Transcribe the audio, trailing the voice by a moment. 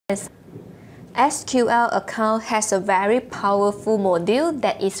SQL account has a very powerful module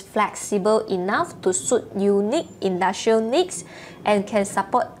that is flexible enough to suit unique industrial needs and can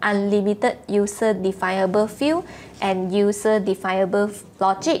support unlimited user-definable field and user-definable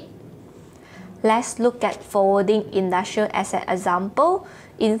logic. Let's look at forwarding industrial as an example.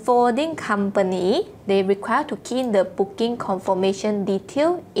 In forwarding company, they require to key in the booking confirmation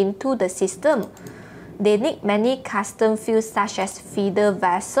detail into the system. They need many custom fields such as feeder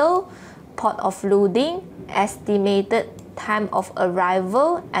vessel, port of loading, estimated time of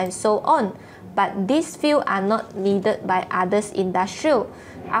arrival, and so on. But these fields are not needed by others industrial.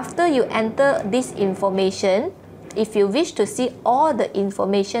 After you enter this information, if you wish to see all the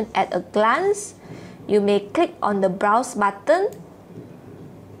information at a glance, you may click on the Browse button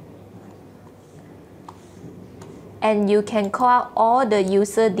and you can call out all the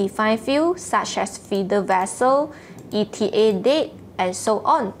user-defined fields such as feeder vessel, ETA date, and so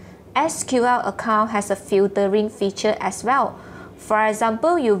on. SQL account has a filtering feature as well. For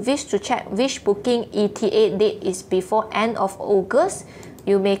example, you wish to check which booking ETA date is before end of August,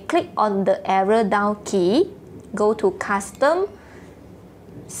 you may click on the arrow down key, go to Custom,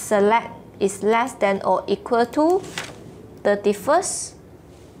 select is less than or equal to 31st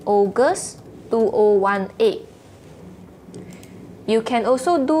August 2018. You can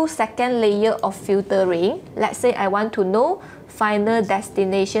also do second layer of filtering. Let's say I want to know final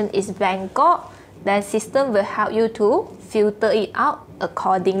destination is Bangkok, then system will help you to filter it out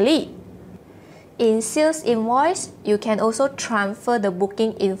accordingly. In sales invoice, you can also transfer the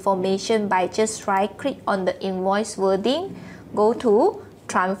booking information by just right-click on the invoice wording, go to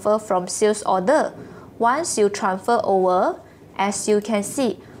transfer from sales order. Once you transfer over, as you can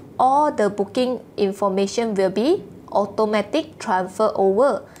see, all the booking information will be automatic transfer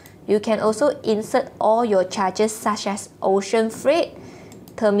over. You can also insert all your charges such as ocean freight,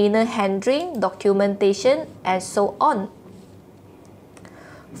 terminal handling, documentation, and so on.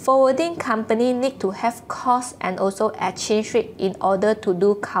 Forwarding company need to have cost and also exchange rate in order to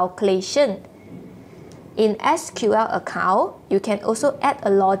do calculation. In SQL account, you can also add a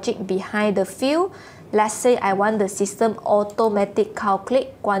logic behind the field. Let's say I want the system automatic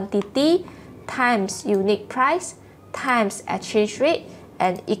calculate quantity times unit price times exchange rate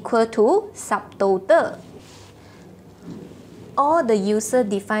and equal to subtotal. All the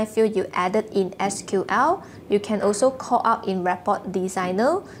user-defined field you added in SQL, you can also call out in Report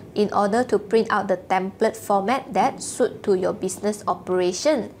Designer in order to print out the template format that suit to your business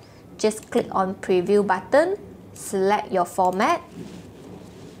operation. Just click on Preview button, select your format,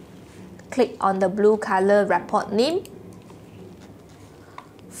 click on the blue color report name.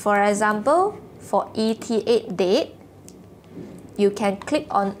 For example, for ETA date, you can click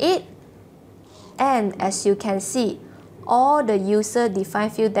on it, and as you can see, all the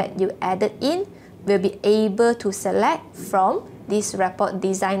user-defined field that you added in will be able to select from this report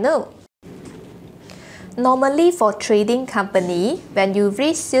designer. Normally for trading company, when you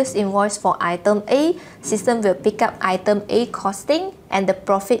read sales invoice for item A, system will pick up item A costing and the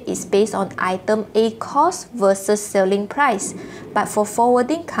profit is based on item A cost versus selling price. But for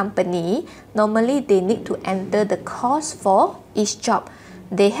forwarding company, normally they need to enter the cost for each job.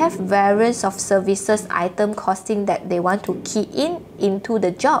 They have variants of services item costing that they want to key in into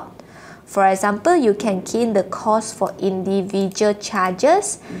the job. For example, you can key in the cost for individual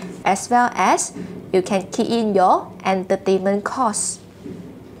charges as well as you can key in your entertainment costs.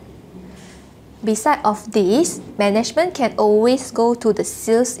 Besides of this, management can always go to the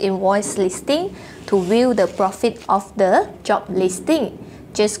sales invoice listing to view the profit of the job listing.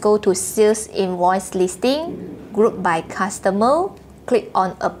 Just go to sales invoice listing, group by customer, click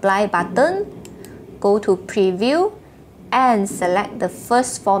on apply button, go to preview and select the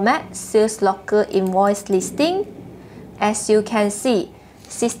first format, sales locker invoice listing. As you can see,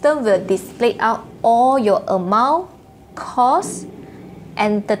 system will display out all your amount, cost,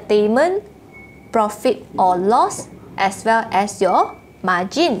 entertainment, profit or loss, as well as your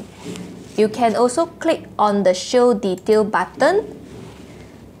margin. You can also click on the show detail button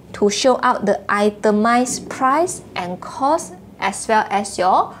to show out the itemized price and cost as well as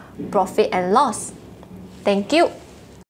your profit and loss. Thank you.